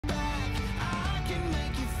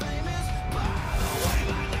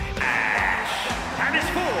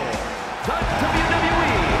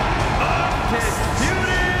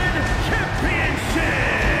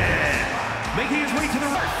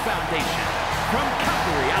station, from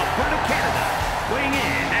Calgary, Alberta, Canada, weighing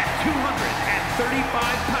in at 235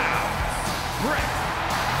 pounds, Bret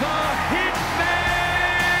the Hitman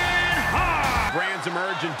Hart! Brands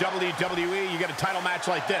emerge in WWE. You get a title match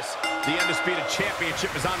like this. The Undisputed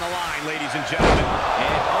Championship is on the line, ladies and gentlemen.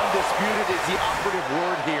 And undisputed is the operative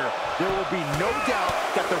word here. There will be no doubt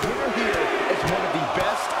that the winner here is one of the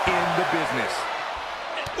best in the business.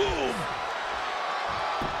 Ooh.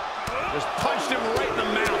 Just punched him right in the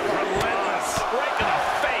mouth. Relentless. Right in the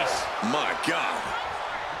face. My God.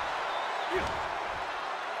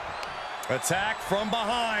 Attack from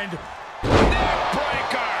behind. Neck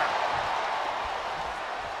breaker.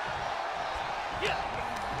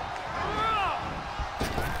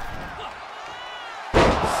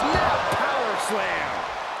 Snap power slam.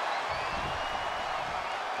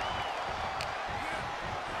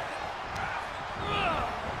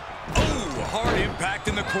 Oh, hard impact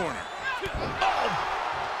in the corner.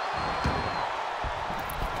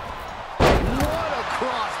 What a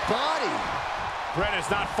cross body. Bret is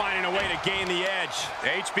not finding a way to gain the edge.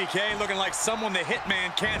 HBK looking like someone the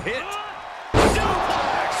Hitman can't hit.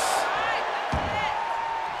 Suplex.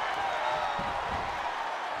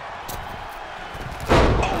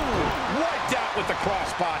 Oh, wiped out with the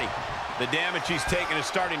crossbody. The damage he's taken is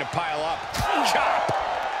starting to pile up. Chop!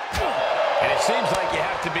 And it seems like you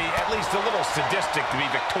have to be at least a little sadistic to be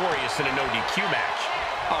victorious in a no DQ match.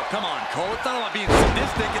 Oh, come on, Cole. It's not about being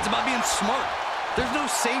sadistic. It's about being smart. There's no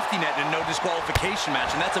safety net in a no disqualification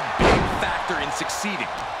match, and that's a big factor in succeeding.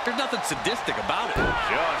 There's nothing sadistic about it.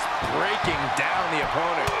 Just breaking down the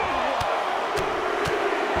opponent.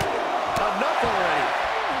 Enough already.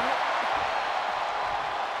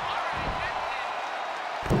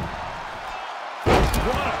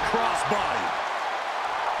 What a crossbody.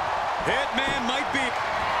 Hitman might be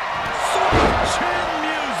super chin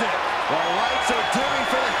music. The lights are dimming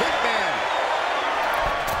for the Hitman.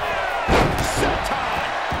 Senton.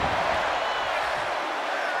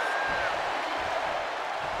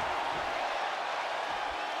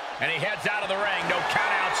 And he heads out of the ring. No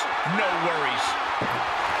countouts, no worries.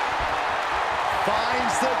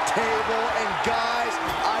 Finds the table, and guys,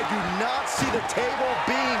 I do not see the table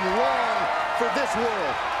being long for this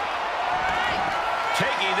world.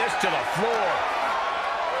 Taking this to the floor.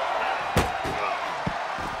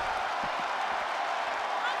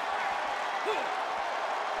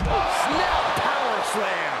 Snap power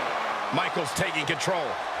slam. Michaels taking control.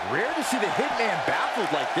 Rare to see the Hitman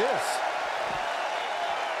baffled like this.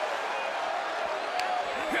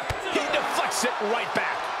 He deflects it right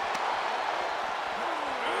back.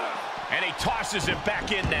 And he tosses it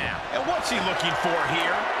back in now. And what's he looking for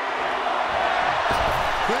here?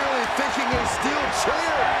 Clearly thinking a steel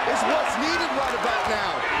chair is what's needed right about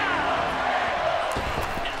now.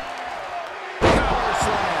 Power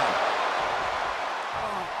slam.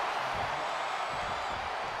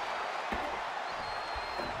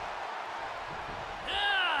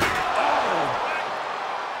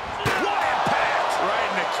 What impact! Right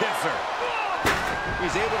in the kisser.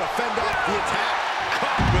 He's able to fend off the attack.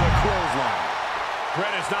 Caught with a clothesline.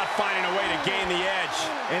 Bret is not finding a way to gain the edge.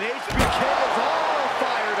 And HBK is all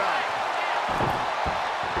fired up.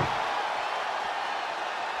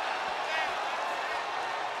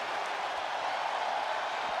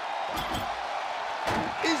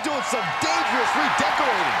 He's doing some dangerous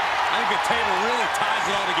redecorating. I think the table really ties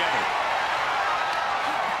it all together.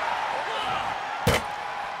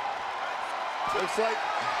 Looks like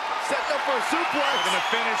setting up for a suplex. They're gonna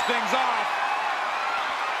finish things off.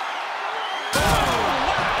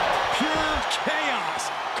 Pure chaos.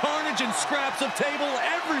 Carnage and scraps of table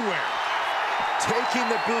everywhere. Taking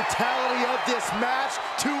the brutality of this match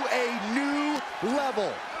to a new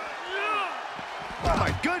level. Oh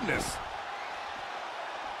my goodness.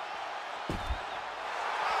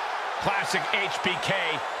 Classic HBK,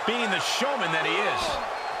 being the showman that he is.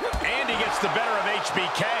 And he gets the better of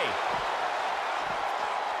HBK.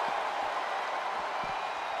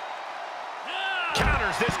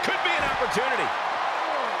 Counters, this could be an opportunity.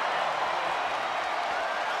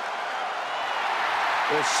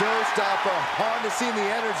 The showstopper harnessing the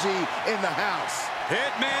energy in the house.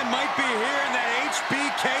 Hitman might be here in that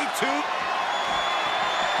HBK 2.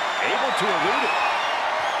 Able to elude it.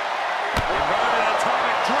 An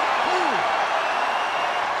atomic drop.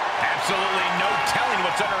 Absolutely no telling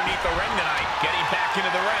what's underneath the ring tonight. Getting back into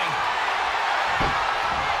the ring.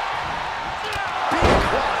 Big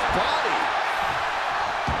cross body.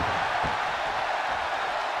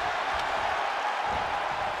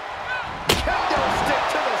 Kendo stick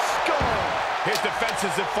to the skull. His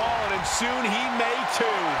defenses have fallen, and soon he may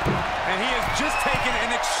too. And he has just taken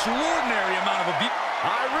an extraordinary amount of abuse.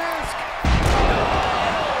 High risk.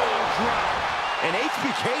 Drop. And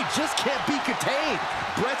HBK just can't be contained.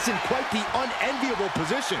 Bret's in quite the unenviable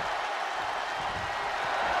position.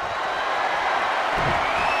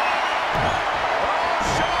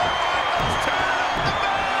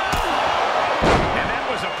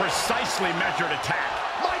 Precisely measured attack.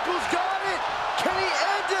 Michael's got it. Can he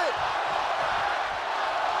end it?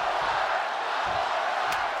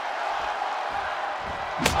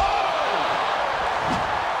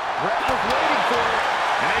 Bret was waiting for it.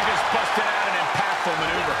 And they just busted out an impactful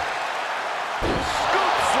maneuver.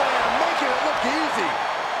 Scoop slam, making it look easy.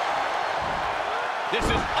 This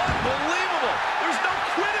is unbelievable. There's no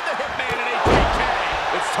quit in the Hitman in HBK.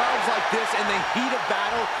 It's times like this, in the heat of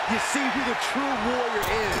battle, you see who the true warrior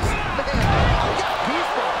is. Man, I got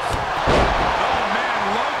goosebumps. Oh,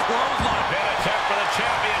 man, low clothesline. Big attempt for the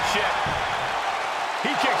championship.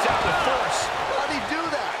 He kicks out with force. How'd he do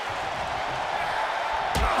that?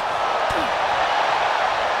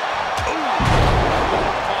 Ooh.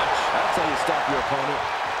 Punch. That's how you stop your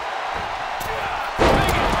opponent.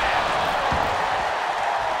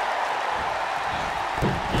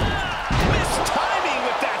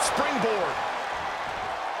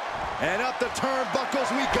 And up the turnbuckles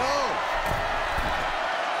we go.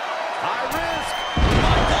 High risk.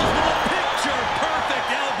 Michaels with a picture-perfect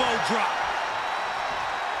elbow drop.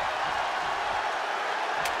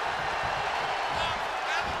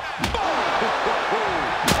 Boom!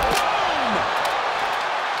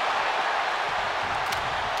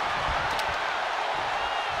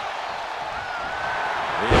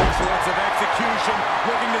 The excellence of execution,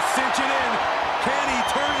 looking to cinch it in. Can he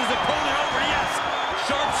turn his opponent over? Yes.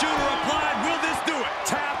 Sharpshooter applied. Will this do it?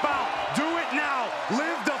 Tap out. Do it now.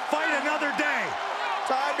 Live to fight another day.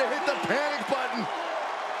 Time to hit the panic button.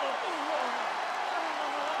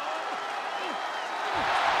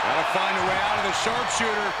 Gotta find a way out of the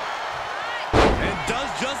sharpshooter. And does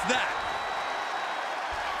just that.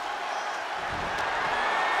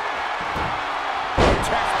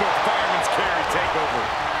 Textbook fireman's carry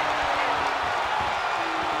takeover.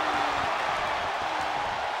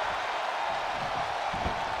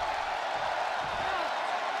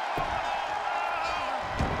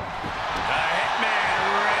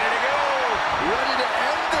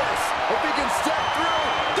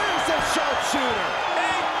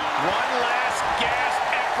 One last gasp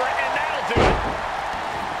effort, and that'll do it.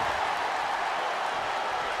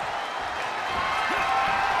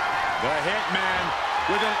 The Hitman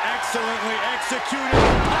with an excellently executed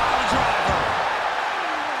pile driver.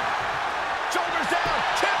 Shoulders down,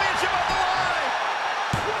 championship on the line.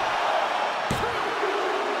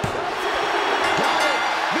 Got it,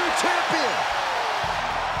 new champion.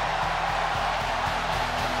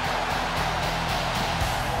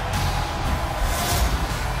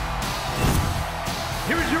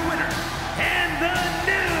 Here's your winner, and the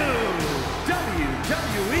new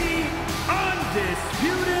WWE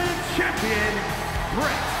Undisputed Champion,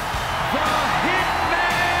 Bret the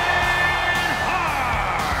Hitman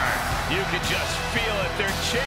Hart. You could just feel it. They're